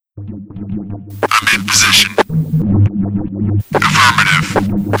Position. Affirmative.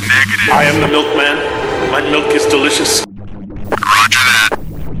 Negative. I am the milkman. My milk is delicious. Roger that.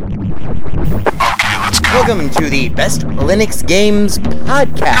 Okay, let's go. Welcome to the Best Linux Games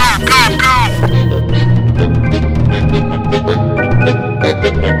Podcast.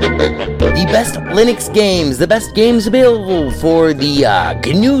 The best Linux games, the best games available for the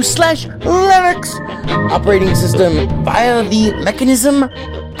GNU/Linux operating system via the mechanism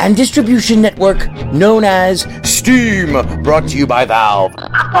and distribution network known as Steam, brought to you by Valve.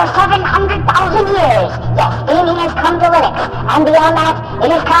 After 700,000 years, yes, gaming has come to Linux, and beyond that, it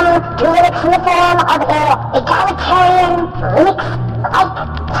has come to Linux in the form of an egalitarian Linux-like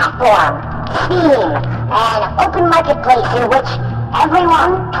platform, Steam, an open marketplace in which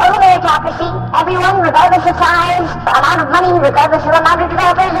everyone, total meritocracy, everyone, regardless of size, amount of money, regardless of amount of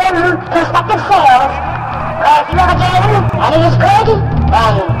developers, and prospective sales, if you have a game, and it is good,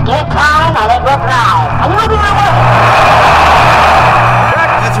 then give it time, and it will thrive, and you will be rewarded.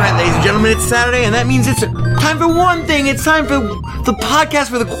 That's right, ladies and gentlemen, it's Saturday, and that means it's time for one thing. It's time for the podcast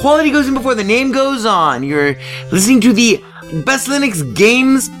where the quality goes in before the name goes on. You're listening to the Best Linux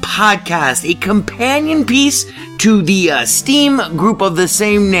Games Podcast, a companion piece to the Steam group of the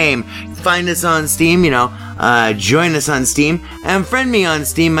same name. Find us on Steam, join us on Steam, and friend me on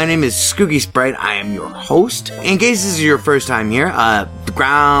Steam. My name is Skooky Sprite. I am your host. In case this is your first time here, the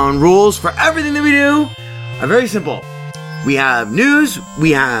ground rules for everything that we do are very simple. We have news, we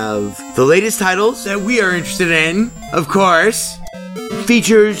have the latest titles that we are interested in, of course,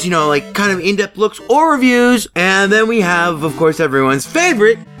 features, kind of in-depth looks or reviews, and then we have, of course, everyone's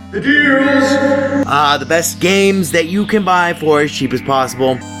favorite, the deals! The best games that you can buy for as cheap as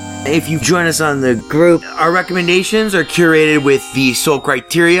possible. If you join us on the group, our recommendations are curated with the sole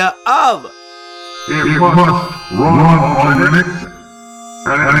criteria of it must run on Linux,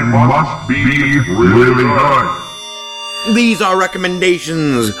 and it must be really good. These are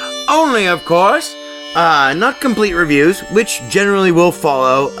recommendations only, of course. Not complete reviews, which generally will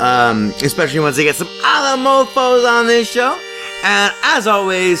follow, especially once they get some other mofos on this show. And as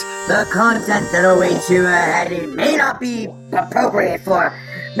always, the content that awaits you ahead may not be appropriate for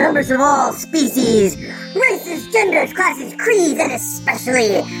members of all species, races, genders, classes, creeds, and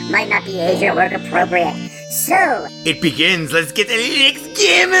especially might not be age or work appropriate. So, it begins. Let's get the Linux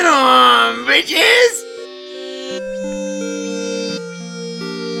gaming on, bitches!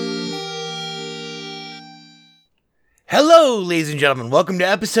 Hello, ladies and gentlemen. Welcome to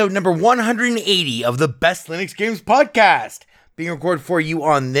episode number 180 of the Best Linux Games Podcast. Being recorded for you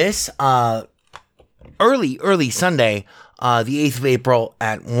on this early Sunday, the 8th of April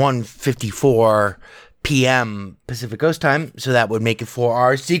at 1:54 p.m. Pacific Coast time. So that would make it for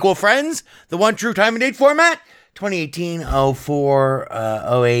our sequel friends, the one true time and date format,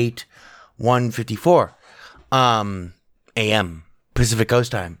 2018-04-08, 1:54 a.m. Pacific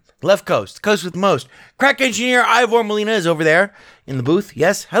Coast time. Left coast, coast with the most. Crack engineer Ivor Molina is over there in the booth.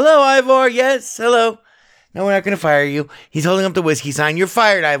 Yes, hello, Ivor. Yes, hello. No, we're not going to fire you. He's holding up the whiskey sign. You're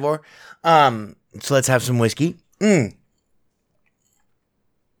fired, Ivor. So let's have some whiskey.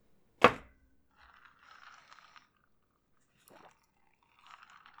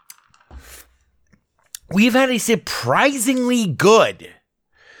 We've had a surprisingly good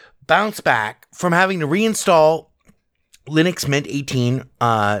bounce back from having to reinstall Linux Mint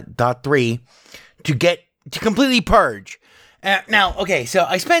 18.3 to completely purge. Now, okay, so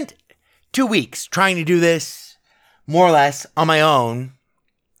I spent 2 weeks trying to do this more or less on my own.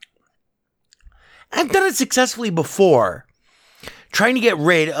 I've done it successfully before, trying to get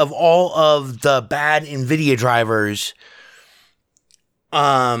rid of all of the bad NVIDIA drivers,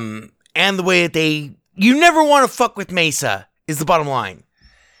 and the way that you never want to fuck with Mesa is the bottom line.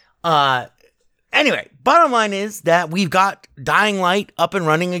 Anyway, bottom line is that we've got Dying Light up and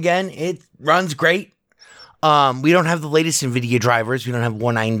running again. It runs great. We don't have the latest NVIDIA drivers. We don't have the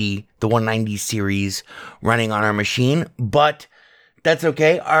 190 series running on our machine, but that's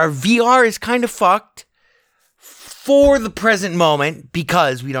okay. Our VR is kind of fucked for the present moment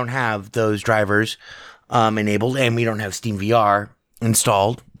because we don't have those drivers enabled, and we don't have Steam VR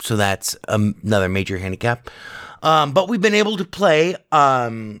installed, so that's another major handicap. But we've been able to play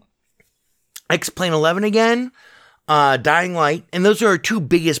X-Plane 11 again, Dying Light, and those are our two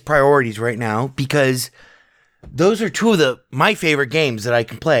biggest priorities right now because those are two of my favorite games that I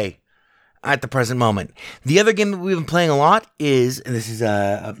can play at the present moment. The other game that we've been playing a lot is, and this is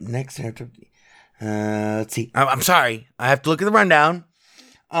up next. Let's see. I'm sorry. I have to look at the rundown.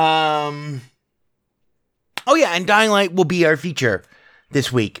 Oh yeah, and Dying Light will be our feature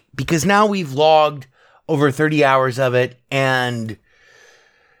this week because now we've logged over 30 hours of it, and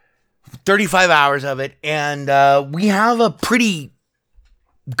 35 hours of it, and we have a pretty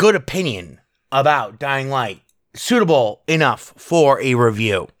good opinion about Dying Light, suitable enough for a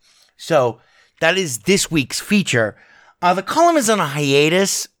review. So that is this week's feature. The column is on a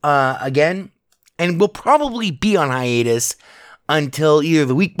hiatus again, and will probably be on hiatus until either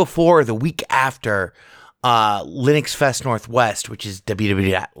the week before or the week after Linux Fest Northwest, which is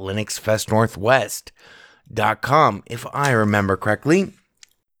www.linuxfestnorthwest.com, if I remember correctly.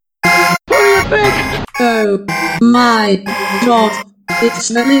 Oh my god,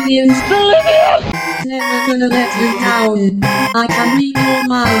 it's Bolivians. Never gonna let you down. I can read your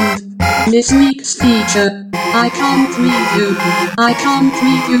mind. This week's feature. I can't read you. I can't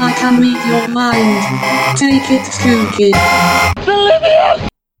read you. I can read your mind. Take it, Kooky.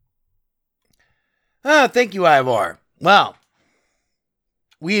 Thank you, Ivor. Well,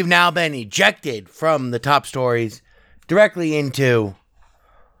 we have now been ejected from the top stories directly into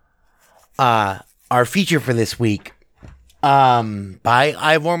our feature for this week by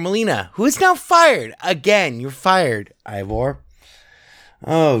Ivor Molina, who is now fired. Again, you're fired, Ivor.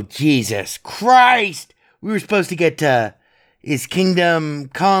 Oh, Jesus Christ. We were supposed to get to Is Kingdom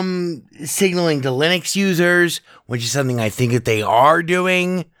Come signaling to Linux users, which is something I think that they are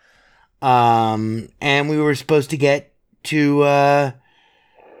doing. And we were supposed to get to,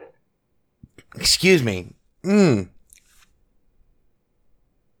 excuse me.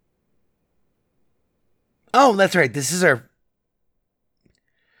 Oh, that's right. This is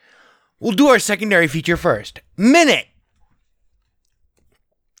we'll do our secondary feature first. Minit.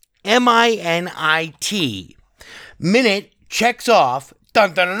 M-I-N-I-T. Minit checks off,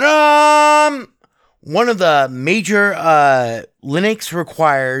 dun, dun, dun, dun, one of the major Linux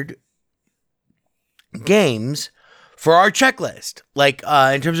required games for our checklist. Like,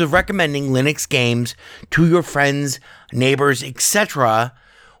 in terms of recommending Linux games to your friends, neighbors, etc.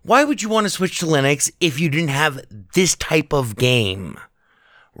 Why would you want to switch to Linux if you didn't have this type of game?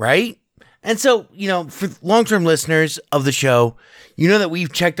 Right? And so, for long-term listeners of the show, you know that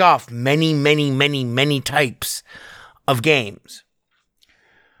we've checked off many, many, many, many types of games.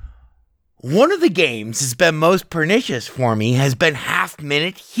 One of the games that's been most pernicious for me has been Half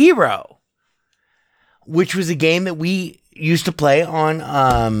Minute Hero, which was a game that we used to play on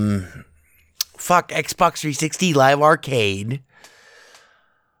Xbox 360 Live Arcade.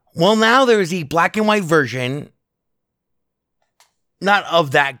 Well, now there is a black and white version, not of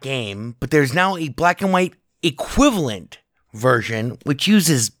that game, but there's now a black and white equivalent version, which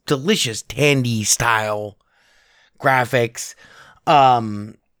uses delicious Tandy style graphics,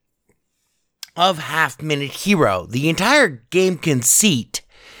 of Half Minute Hero. The entire game conceit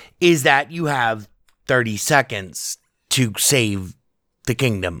is that you have 30 seconds to save the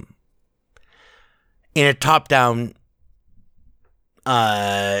kingdom in a top-down,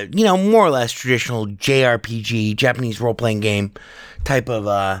 more or less traditional JRPG, Japanese role-playing game type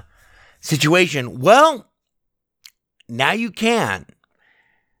of situation. Well, now you can.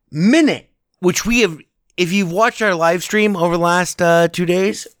 Minit, which we have, if you've watched our live stream over the last 2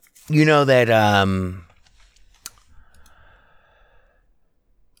 days, you know that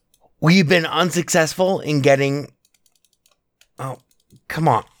we've been unsuccessful in getting... Oh, come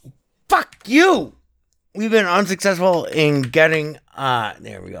on. Fuck you! We've been unsuccessful in getting...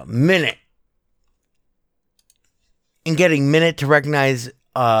 there we go. Minit. In getting Minit to recognize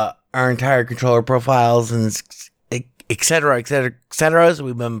our entire controller profiles and etc., etc., etc. So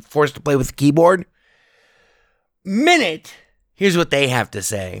we've been forced to play with the keyboard. Minit, here's what they have to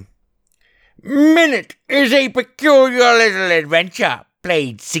say. Minit is a peculiar little adventure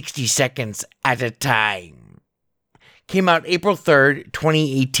played 60 seconds at a time. Came out April 3rd,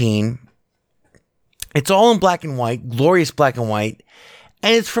 2018. It's all in black and white, glorious black and white,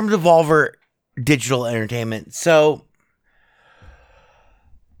 and it's from Devolver Digital Entertainment. So,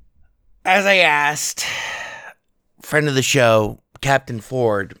 as I asked, friend of the show, Captain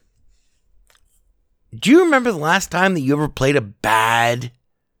Ford, do you remember the last time that you ever played a bad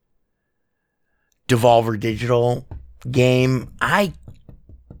Devolver Digital game? I'm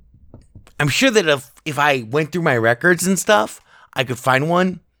sure that if I went through my records and stuff, I could find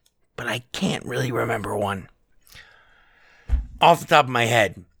one, but I can't really remember one off the top of my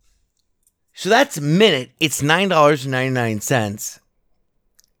head. So that's Minit. It's $9.99.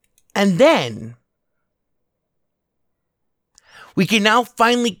 And then we can now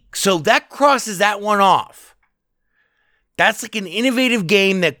finally, so that crosses that one off. That's like an innovative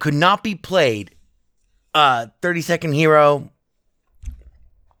game that could not be played. 30-Second Hero.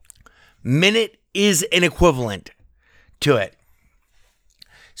 Minit is an equivalent to it.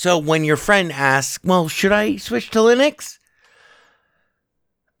 So when your friend asks, well, should I switch to Linux?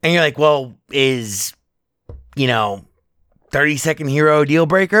 And you're like, well, is, 30-second hero a deal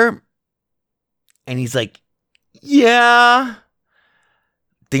breaker? And he's like, yeah.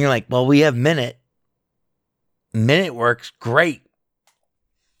 Then you're like, well, we have minute. Minute works great.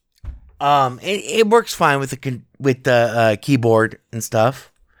 It works fine with the keyboard and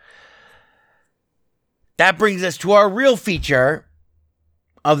stuff. That brings us to our real feature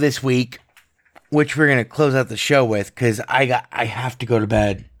of this week, which we're gonna close out the show with because I have to go to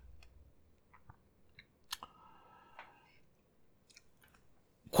bed.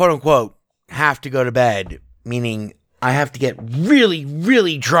 Quote unquote, have to go to bed, meaning I have to get really,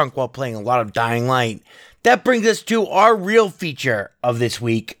 really drunk while playing a lot of Dying Light. That brings us to our real feature of this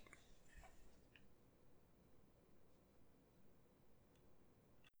week.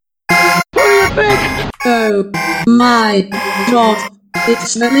 Oh my god,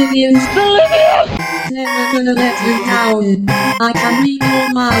 it's Meridian's Never gonna let you down. I can read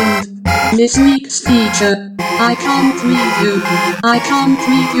your mind. This week's feature. I can't read you. I can't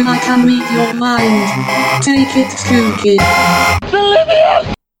read you. I can read your mind. Take it, Kooky.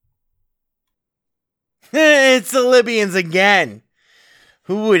 It's the Libyans again.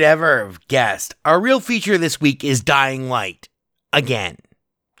 Who would ever have guessed? Our real feature this week is Dying Light. Again.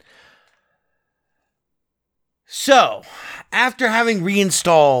 So, after having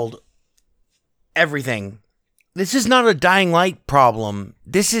reinstalled everything, this is not a Dying Light problem.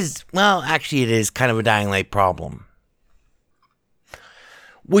 This is, well, actually it is kind of a Dying Light problem.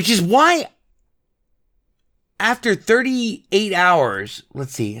 Which is why, after 38 hours,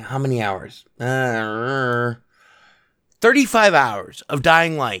 let's see, how many hours? 35 hours of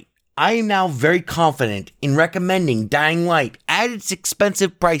Dying Light, I am now very confident in recommending Dying Light at its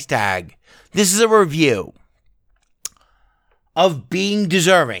expensive price tag. This is a review of being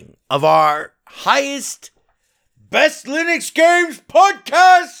deserving of our highest Best Linux Games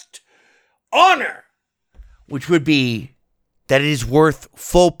Podcast honor, which would be that it is worth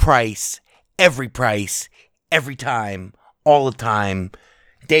full price, every time, all the time,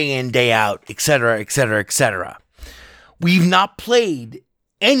 day in, day out, etc., etc., etc. We've not played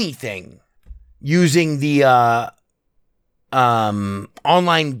anything using the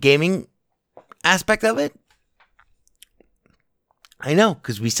online gaming aspect of it. I know,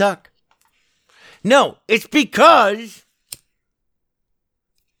 because we suck. No, it's because...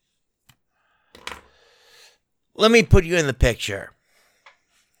 Let me put you in the picture.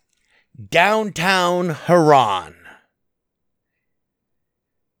 Downtown Haran.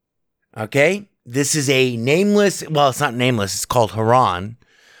 Okay? This is a nameless... Well, it's not nameless. It's called Haran.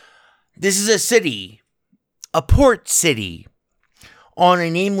 This is a city. A port city. On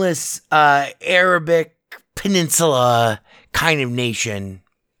a nameless Arabic peninsula kind of nation.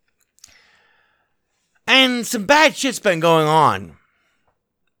 And some bad shit's been going on.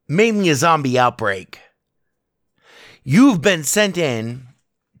 Mainly a zombie outbreak. You've been sent in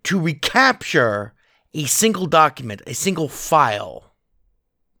to recapture a single document, a single file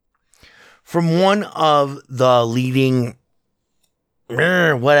from one of the leading,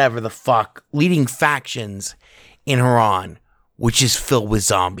 leading factions in Haran, which is filled with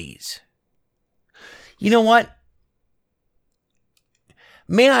zombies. You know what?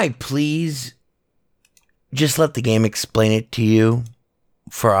 May I please just let the game explain it to you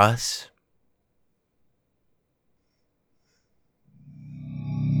for us?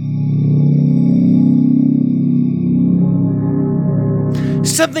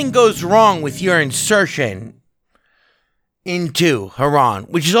 Something goes wrong with your insertion into Haran,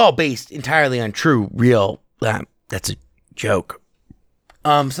 which is all based entirely on true, real. That's a joke.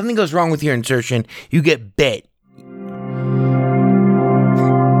 Something goes wrong with your insertion. You get bit.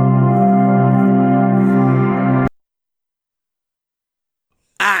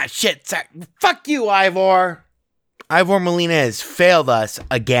 Shit. Sorry. Fuck you, Ivor. Ivor Molina has failed us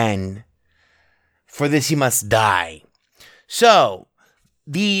again. For this, he must die. So,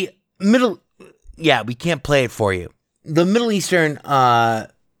 the middle... Yeah, we can't play it for you. The Middle Eastern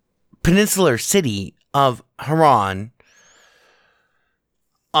peninsular city of Haran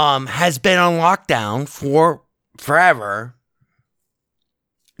has been on lockdown for forever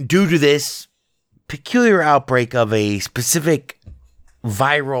due to this peculiar outbreak of a specific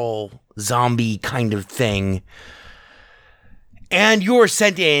viral zombie kind of thing. And you're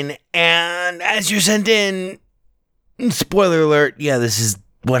sent in, and as you're sent in, spoiler alert, yeah, this is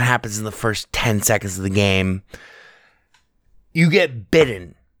what happens in the first 10 seconds of the game. You get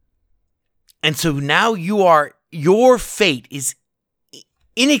bitten. And so now your fate is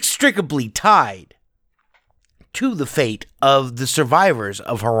inextricably tied to the fate of the survivors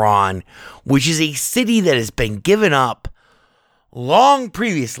of Haran, which is a city that has been given up long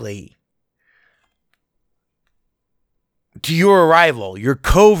previously to your arrival, your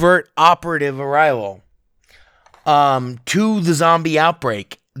covert operative arrival, to the zombie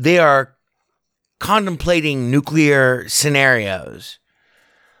outbreak, they are contemplating nuclear scenarios,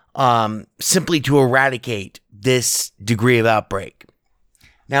 simply to eradicate this degree of outbreak.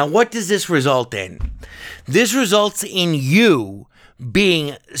 Now, what does this result in? This results in you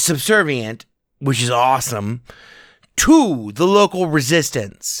being subservient, which is awesome, to the local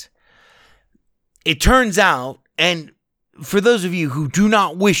resistance. It turns out, and for those of you who do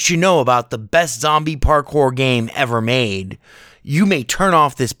not wish to know about the best zombie parkour game ever made, you may turn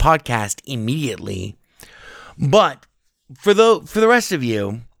off this podcast immediately. But for the rest of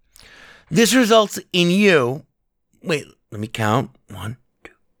you, this results in you... Wait, let me count. 1,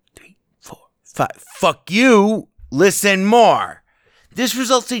 2, 3, 4, 5. Fuck you. Listen more. This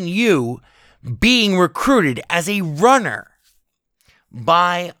results in you being recruited as a runner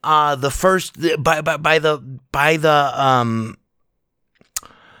by the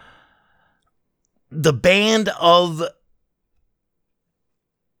band of...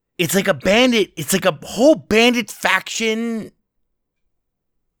 It's like a bandit. It's like a whole bandit faction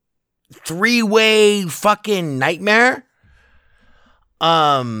 3-way fucking nightmare.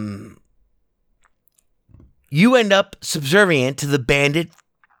 You end up subservient to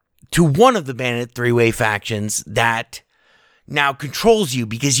one of the bandit 3-way factions that now controls you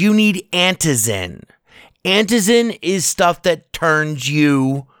because you need antizin. Antizin is stuff that turns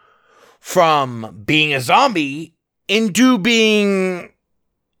you from being a zombie into being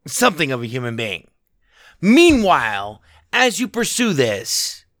something of a human being. Meanwhile, as you pursue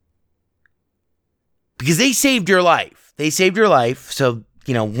this, because they saved your life. So,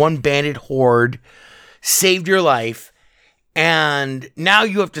 one bandit horde saved your life, and now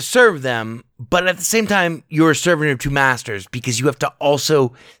you have to serve them, but at the same time, you're a servant of two masters, because you have to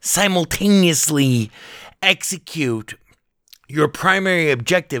also simultaneously execute your primary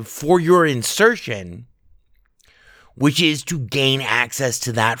objective for your insertion, which is to gain access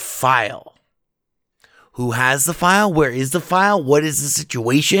to that file. Who has the file? Where is the file? What is the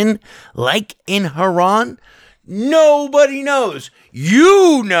situation like in Haran? Nobody knows.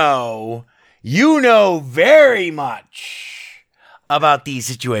 You know very much about these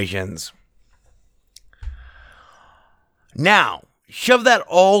situations. Now, shove that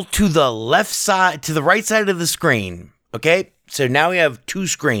all to the left side, to the right side of the screen. Okay? So now we have two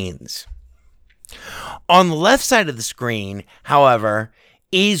screens. On the left side of the screen, however,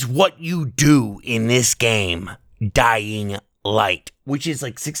 is what you do in this game, Dying Light, which is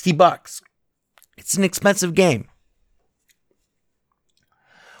like $60. It's an expensive game,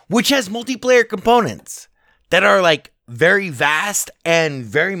 which has multiplayer components that are like very vast and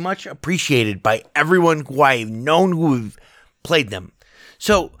very much appreciated by everyone who I've known who have played them.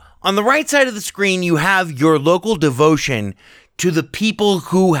 So on the right side of the screen, you have your local devotion to the people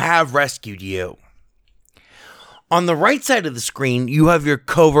who have rescued you. On the right side of the screen, you have your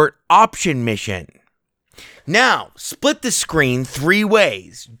covert option mission. Now, split the screen 3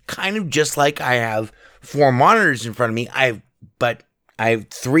 ways, kind of just like I have 4 monitors in front of me. I have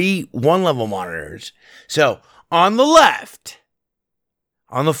 3 1-level monitors. So, on the left,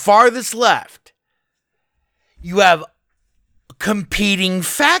 on the farthest left, you have competing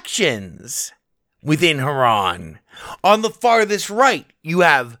factions within Haran. On the farthest right, you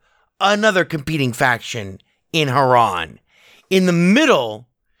have another competing faction in Haran. In the middle,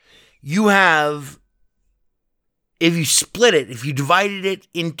 you have, if you split it, if you divided it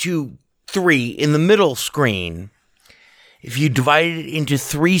into 3 in the middle screen, if you divided it into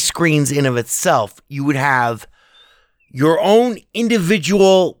 3 screens in of itself, you would have your own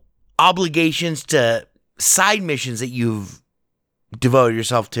individual obligations to side missions that you've devoted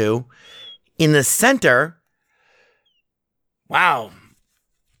yourself to. In the center, wow,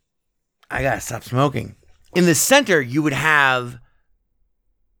 I gotta stop smoking. In the center, you would have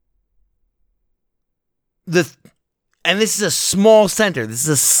and this is a small center, this is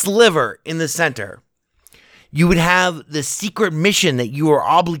a sliver in the center. You would have the secret mission that you are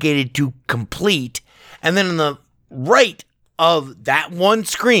obligated to complete, and then on the right of that one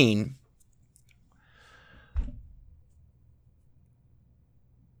screen,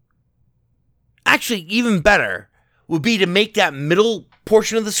 actually even better would be to make that middle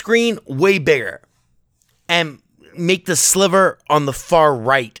portion of the screen way bigger and make the sliver on the far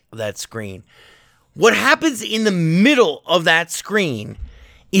right of that screen. What happens in the middle of that screen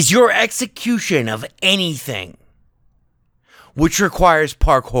is your execution of anything which requires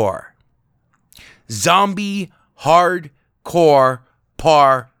parkour. Zombie hardcore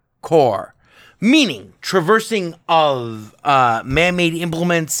parkour. meaning traversing of man-made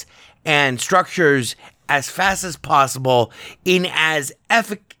implements and structures as fast as possible in a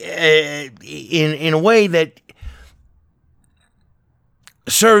way that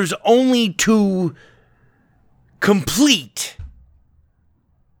serves only to complete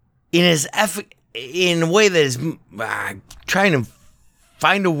in a way that is trying to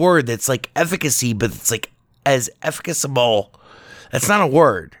find a word that's like efficacy, but it's like as efficable. That's not a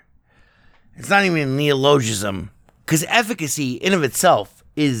word. It's not even a neologism, because efficacy in of itself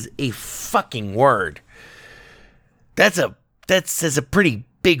is a fucking word. That's a pretty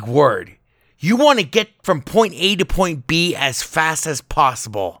big word. You want to get from point A to point B as fast as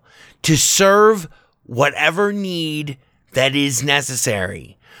possible to serve whatever need that is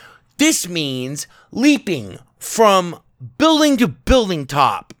necessary. This means leaping from building to building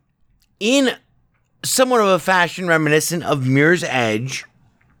top in somewhat of a fashion reminiscent of Mirror's Edge,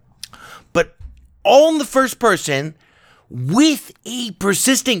 but all in the first person with a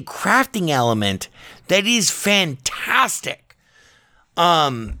persistent crafting element that is fantastic,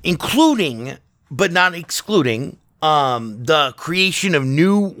 including, but not excluding, the creation of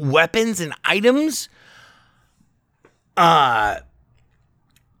new weapons and items, the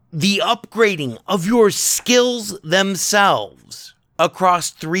upgrading of your skills themselves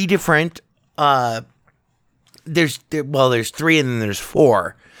across 3 different, there's 3 and then there's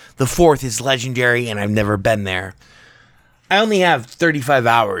 4. The 4th is legendary and I've never been there. I only have 35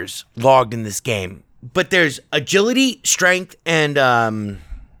 hours logged in this game, but there's agility, strength, and,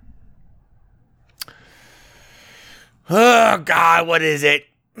 oh God, what is it?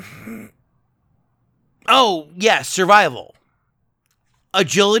 Oh, yeah, survival.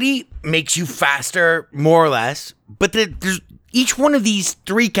 Agility makes you faster, more or less, but each one of these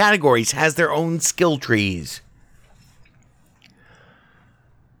 3 categories has their own skill trees.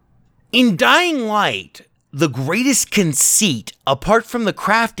 In Dying Light, the greatest conceit, apart from the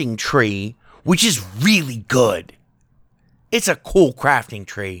crafting tree, which is really good, it's a cool crafting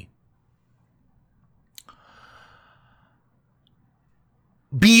tree.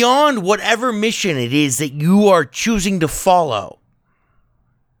 Beyond whatever mission it is that you are choosing to follow,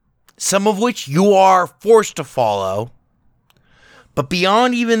 some of which you are forced to follow, but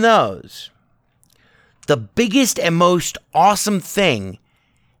beyond even those, the biggest and most awesome thing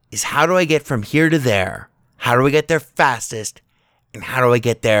is, how do I get from here to there? How do I get there fastest? And how do I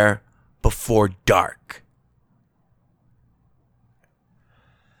get there before dark?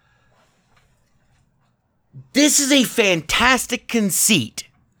 This is a fantastic conceit,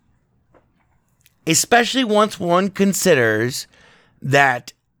 especially once one considers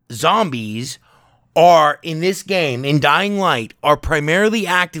that zombies are, in this game, in Dying Light, are primarily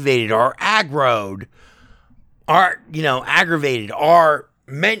activated, are aggroed, are, aggravated, are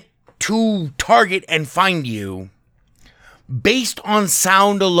meant to target and find you based on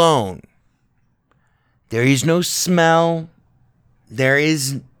sound alone. There is no smell. There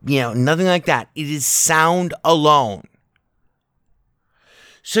is, nothing like that. It is sound alone.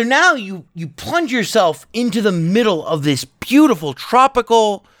 So now you plunge yourself into the middle of this beautiful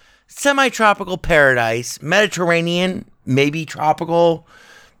tropical, semi-tropical paradise, Mediterranean, maybe tropical,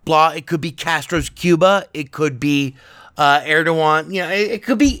 blah. It could be Castro's Cuba. It could be Erdogan. It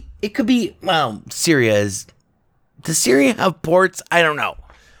could be, Syria is. Does Syria have ports? I don't know.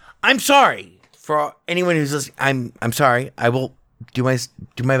 I'm sorry for anyone who's listening. I'm sorry. I will do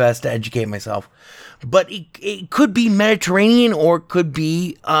my best to educate myself. But it could be Mediterranean, or it could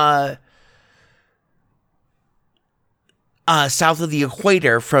be south of the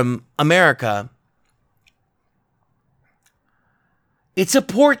equator from America. It's a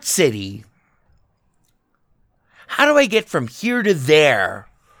port city. How do I get from here to there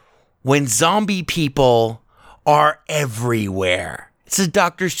when zombie people are everywhere? It's a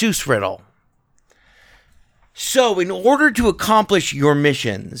Dr. Seuss riddle. So, in order to accomplish your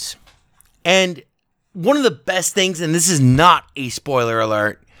missions, and one of the best things, and this is not a spoiler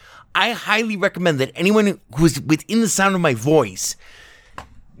alert, I highly recommend that anyone who's within the sound of my voice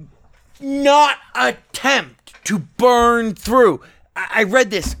not attempt to burn through. I read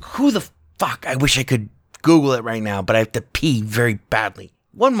this. Who the fuck? I wish I could Google it right now, but I have to pee very badly.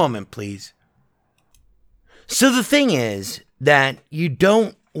 One moment, please. So the thing is that you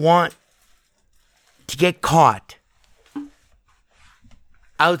don't want to get caught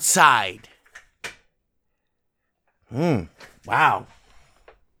outside. Wow.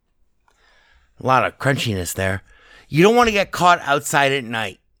 A lot of crunchiness there. You don't want to get caught outside at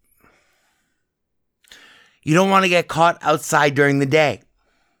night. You don't want to get caught outside during the day.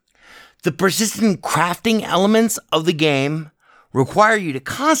 The persistent crafting elements of the game require you to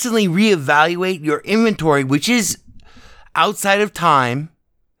constantly reevaluate your inventory, which is outside of time,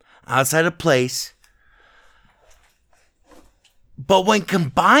 outside of place. But when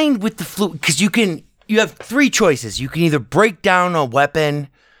combined with the fluid, because you have three choices. You can either break down a weapon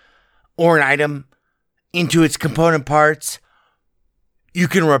or an item into its component parts, you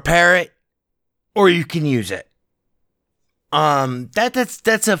can repair it, or you can use it.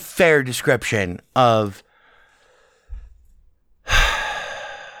 That's a fair description of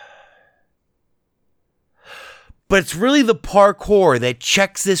but it's really the parkour that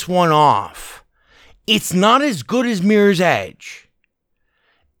checks this one off. It's not as good as Mirror's Edge,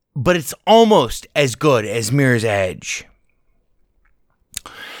 but it's almost as good as Mirror's Edge.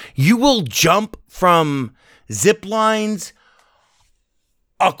 You will jump from zip lines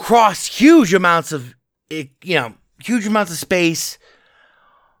across huge amounts of space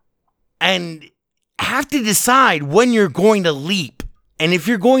and have to decide when you're going to leap. And if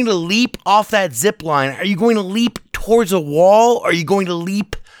you're going to leap off that zip line, are you going to leap towards a wall? Or are you going to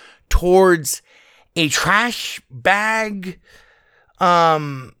leap towards a trash bag?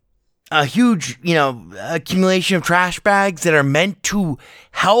 A huge, accumulation of trash bags that are meant to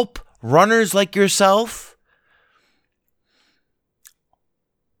help runners like yourself?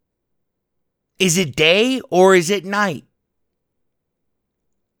 Is it day or is it night?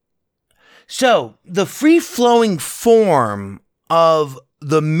 So, the free-flowing form of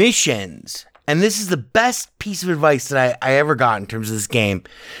the missions, and this is the best piece of advice that I ever got in terms of this game,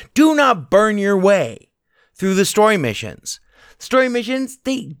 do not burn your way through the story missions. Story missions,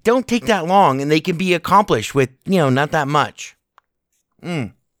 they don't take that long, and they can be accomplished with, not that much.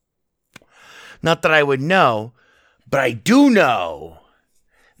 Not that I would know, but I do know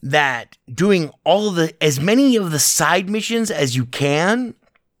that doing as many of the side missions as you can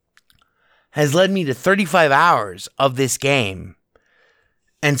has led me to 35 hours of this game.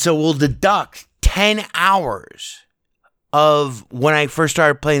 And so we'll deduct 10 hours of when I first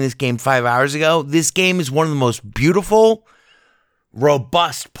started playing this game 5 hours ago. This game is one of the most beautiful,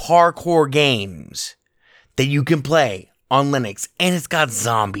 robust parkour games that you can play on Linux, and it's got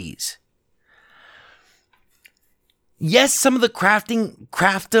zombies. Yes, some of the crafting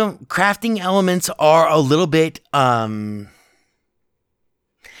elements are a little bit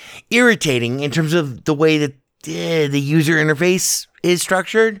irritating in terms of the way that the user interface is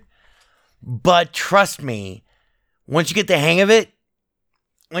structured, but trust me, once you get the hang of it,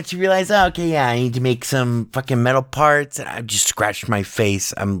 once you realize, I need to make some fucking metal parts, I just scratched my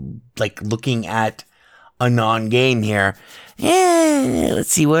face. I'm like looking at a non-game here.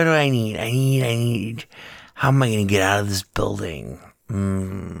 Let's see, what do I need? I need, how am I going to get out of this building?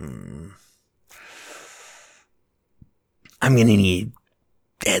 I'm going to need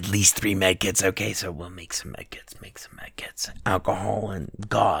at least 3 medkits. Okay, so we'll make some medkits. Alcohol and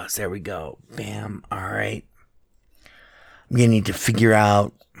gauze. There we go. Bam. All right. I'm going to need to figure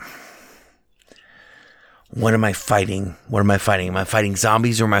out, what am I fighting? Am I fighting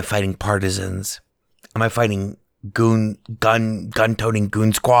zombies or am I fighting partisans? Am I fighting gun-toting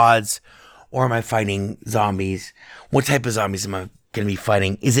goon squads? Or am I fighting zombies? What type of zombies am I going to be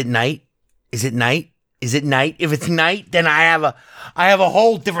fighting? Is it night? If it's night, then I have a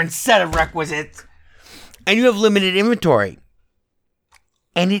whole different set of requisites. And you have limited inventory.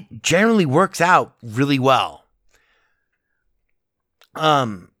 And it generally works out really well.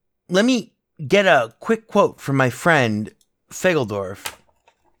 Let me get a quick quote from my friend Figeldorf,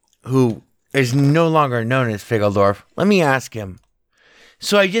 who is no longer known as Figeldorf. Let me ask him.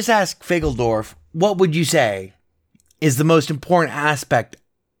 So I just asked Figeldorf, what would you say is the most important aspect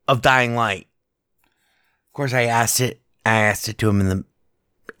of Dying Light? Of course, I asked it to him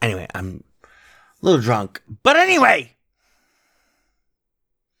anyway, I'm a little drunk. But anyway,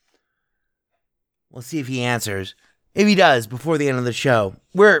 we'll see if he answers. If he does, before the end of the show.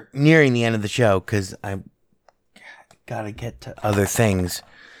 We're nearing the end of the show, because I gotta get to other things.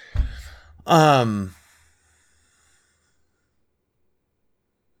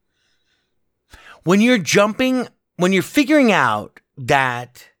 When you're figuring out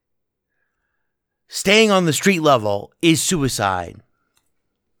that staying on the street level is suicide,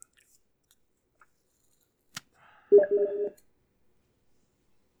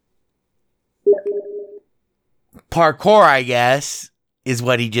 parkour, I guess, is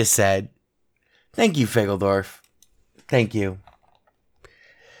what he just said. Thank you, Figeldorf. Thank you.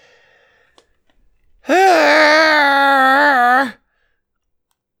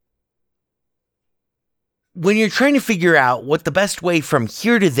 When you're trying to figure out what the best way from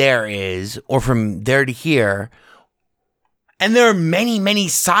here to there is, or from there to here, and there are many, many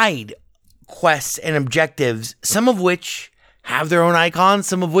side quests and objectives, some of which have their own icons,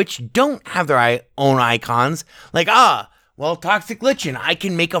 some of which don't have their own icons. Like, Toxic Lichen. I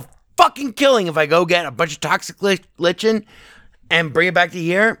can make a fucking killing if I go get a bunch of Toxic Lichen and bring it back to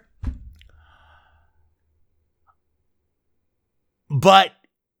here. But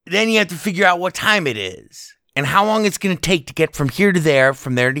then you have to figure out what time it is and how long it's going to take to get from here to there,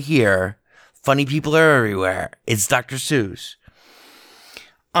 from there to here. Funny people are everywhere. It's Dr. Seuss.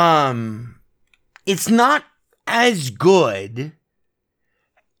 It's not as good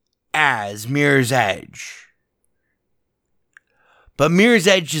as Mirror's Edge. But Mirror's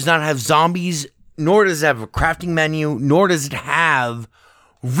Edge does not have zombies, nor does it have a crafting menu, nor does it have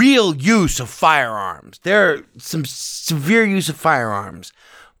real use of firearms. There are some severe use of firearms,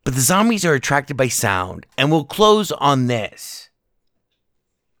 but the zombies are attracted by sound, and we'll close on this.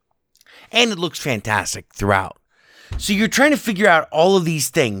 And it looks fantastic throughout. So you're trying to figure out all of these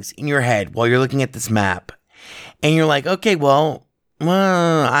things in your head while you're looking at this map. And you're like, okay, well,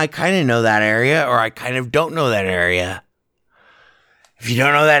 I kind of know that area, or I kind of don't know that area. If you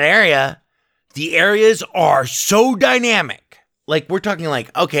don't know that area, the areas are so dynamic. Like, we're talking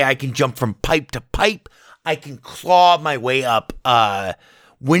like, okay, I can jump from pipe to pipe. I can claw my way up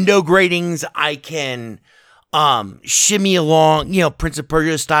window gratings. I can shimmy along, Prince of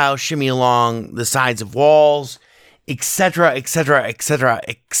Persia style, shimmy along the sides of walls, etc., etc., etc.,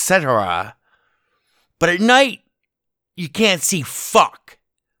 etc. But at night, you can't see fuck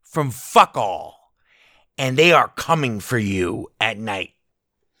from fuck all. And they are coming for you at night.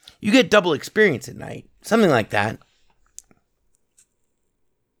 You get double experience at night. Something like that.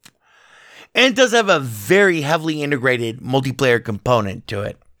 And it does have a very heavily integrated multiplayer component to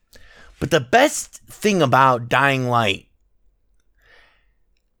it. But the best thing about Dying Light,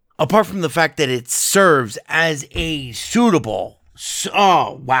 apart from the fact that it serves as a suitable,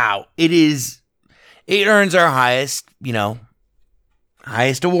 it earns our highest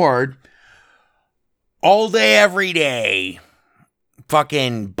award. All day, every day.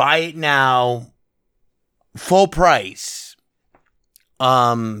 Fucking buy it now. Full price.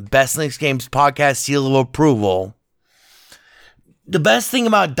 Best Linux Games Podcast seal of approval. The best thing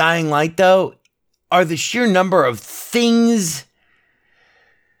about Dying Light, though, are the sheer number of things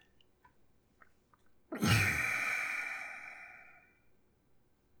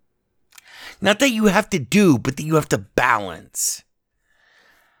not that you have to do, but that you have to balance.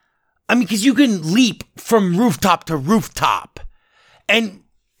 I mean, because you can leap from rooftop to rooftop. And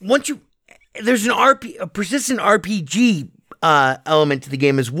there's a persistent RPG element to the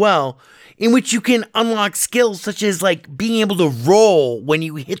game as well, in which you can unlock skills such as like being able to roll when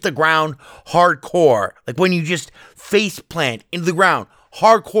you hit the ground hardcore, like when you just face plant into the ground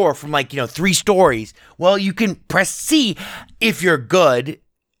hardcore from 3 stories. Well, you can press C if you're good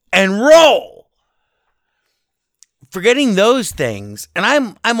and roll. Forgetting those things,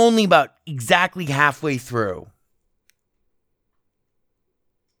 and I'm only about exactly halfway through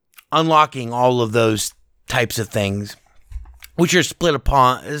unlocking all of those types of things, which are split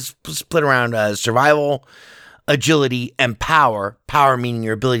around survival, agility, and power. Power meaning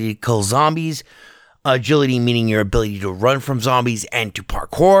your ability to kill zombies, agility meaning your ability to run from zombies and to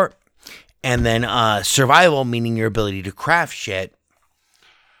parkour, and then survival meaning your ability to craft shit.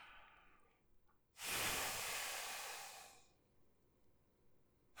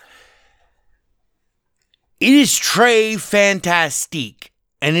 It is très fantastique,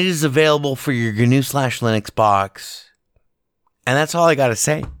 and it is available for your GNU/Linux box. And that's all I gotta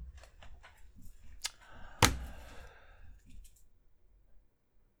say.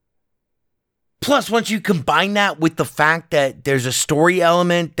 Plus, once you combine that with the fact that there's a story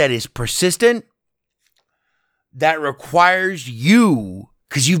element that is persistent, that requires you,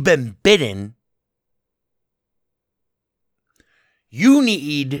 because you've been bitten, you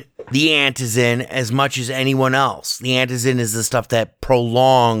need the antizin as much as anyone else. The antizin is the stuff that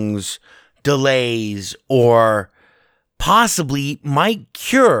prolongs, delays, or possibly might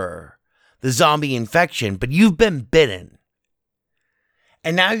cure the zombie infection, but you've been bitten.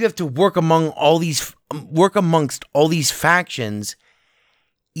 And now you have to work amongst all these factions,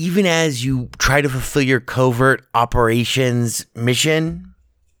 even as you try to fulfill your covert operations mission.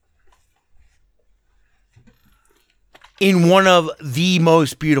 In one of the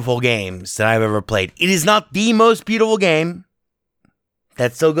most beautiful games that I've ever played. It is not the most beautiful game.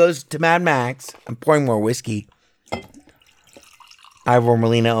 That still goes to Mad Max. I'm pouring more whiskey. Ivor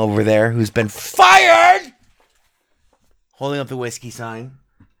Molina over there, who's been fired! Holding up the whiskey sign.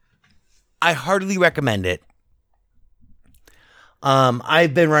 I heartily recommend it.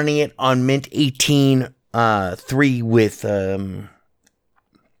 I've been running it on Mint 18.3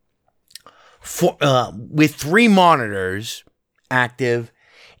 with 3 monitors, active,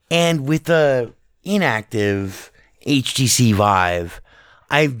 and with the inactive HTC Vive,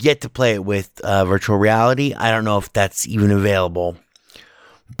 I've yet to play it with virtual reality. I don't know if that's even available,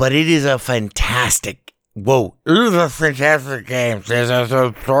 but it is a fantastic. It is a fantastic game. It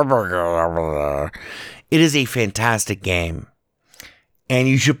is a fantastic game, and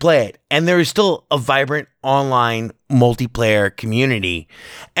you should play it. And there is still a vibrant online multiplayer community.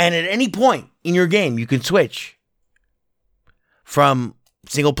 And at any point in your game, you can switch from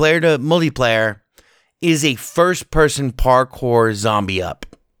single player to multiplayer. It is a first-person parkour zombie up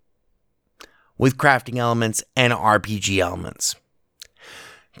with crafting elements and RPG elements.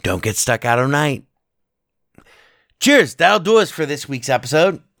 Don't get stuck out of night. Cheers. That'll do us for this week's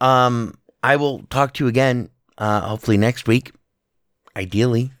episode. I will talk to you again, hopefully next week.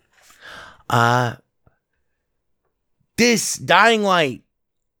 Ideally. This Dying Light,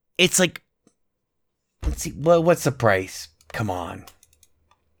 it's like, let's see, what's the price? Come on.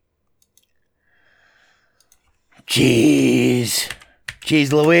 Jeez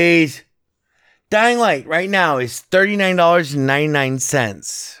Louise. Dying Light right now is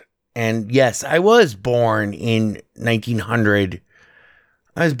 $39.99. And yes, I was born in 1900.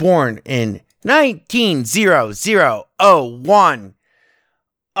 I was born in 190001.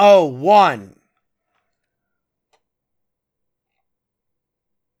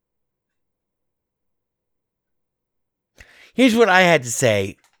 Here's what I had to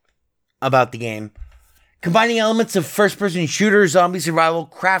say about the game. Combining elements of first-person shooter, zombie survival,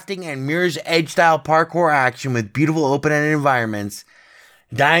 crafting, and Mirror's Edge-style parkour action with beautiful open-ended environments,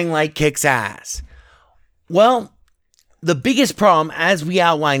 Dying Light kicks ass. Well, the biggest problem, as we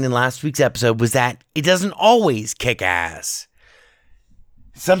outlined in last week's episode, was that it doesn't always kick ass.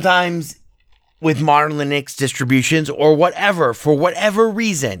 Sometimes, with modern Linux distributions, or whatever, for whatever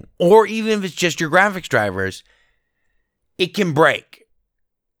reason, or even if it's just your graphics drivers, it can break.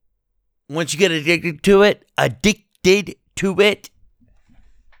 Once you get addicted to it,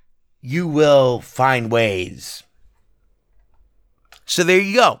 you will find ways. So there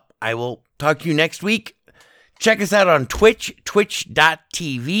you go. I will talk to you next week. Check us out on Twitch,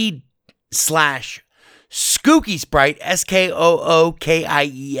 twitch.tv/SkookySprite,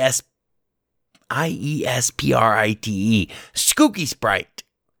 SkookySprite,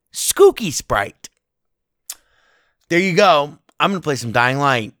 Skooky Sprite. There you go. I'm going to play some Dying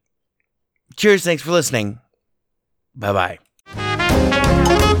Light. Cheers, thanks for listening. Bye-bye. 4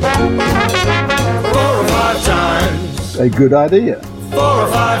 or 5 times. A good idea. 4 or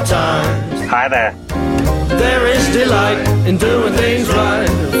 5 times. Hi there. There is delight in doing things right.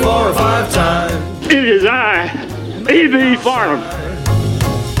 4 or 5 times. It is I, E.B. Farnham.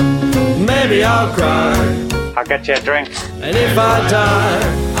 Maybe I'll cry. I'll get you a drink. And if I die,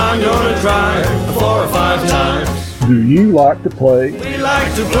 I'm gonna cry 4 or 5 times. Do you like to play? We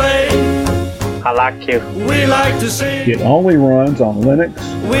like to play. I like you. We like to sing. It only runs on Linux.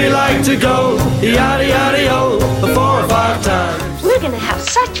 We like to go yada yada yo 4 or 5 times. We're gonna have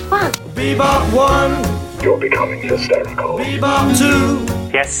such fun. Bebop 1. You're becoming hysterical. Bebop 2.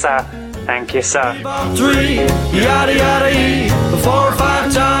 Yes, sir. Thank you, sir. Bebop 3. Yada yada e 4 or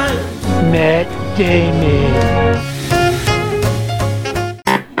 5 times. Matt Damon.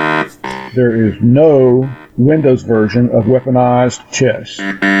 There is no Windows version of Weaponized Chess.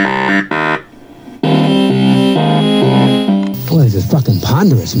 Boy, this is fucking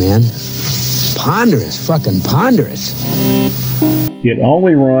ponderous, man. Ponderous, fucking ponderous. It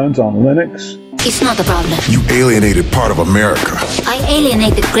only runs on Linux. It's not a problem. You alienated part of America. I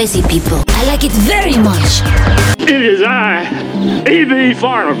alienated crazy people. I like it very much. It is I, E.B.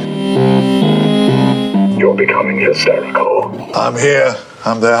 Farnham. You're becoming hysterical. I'm here,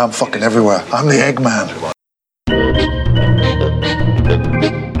 I'm there, I'm fucking everywhere. I'm the Eggman.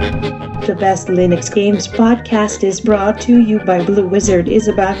 The Best Linux Games podcast is brought to you by Blue Wizard is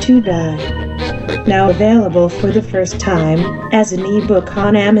About to Die. Now available for the first time as an ebook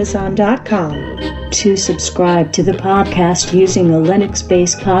on Amazon.com. To subscribe to the podcast using a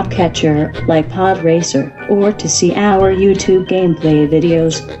Linux-based podcatcher like Podracer, or to see our YouTube gameplay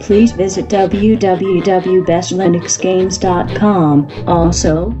videos, please visit www.bestlinuxgames.com.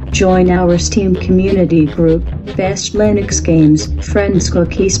 Also, join our Steam community group, Best Linux Games, friend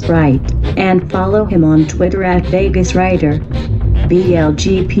Skooky Sprite, and follow him on Twitter at VegasWriter.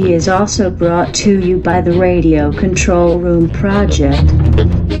 BLGP is also brought to you by the Radio Control Room Project.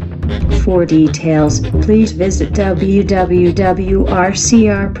 For details, please visit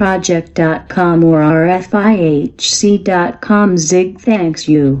www.rcrproject.com or rfihc.com. Zig thanks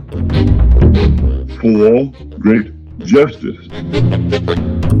you. For great justice.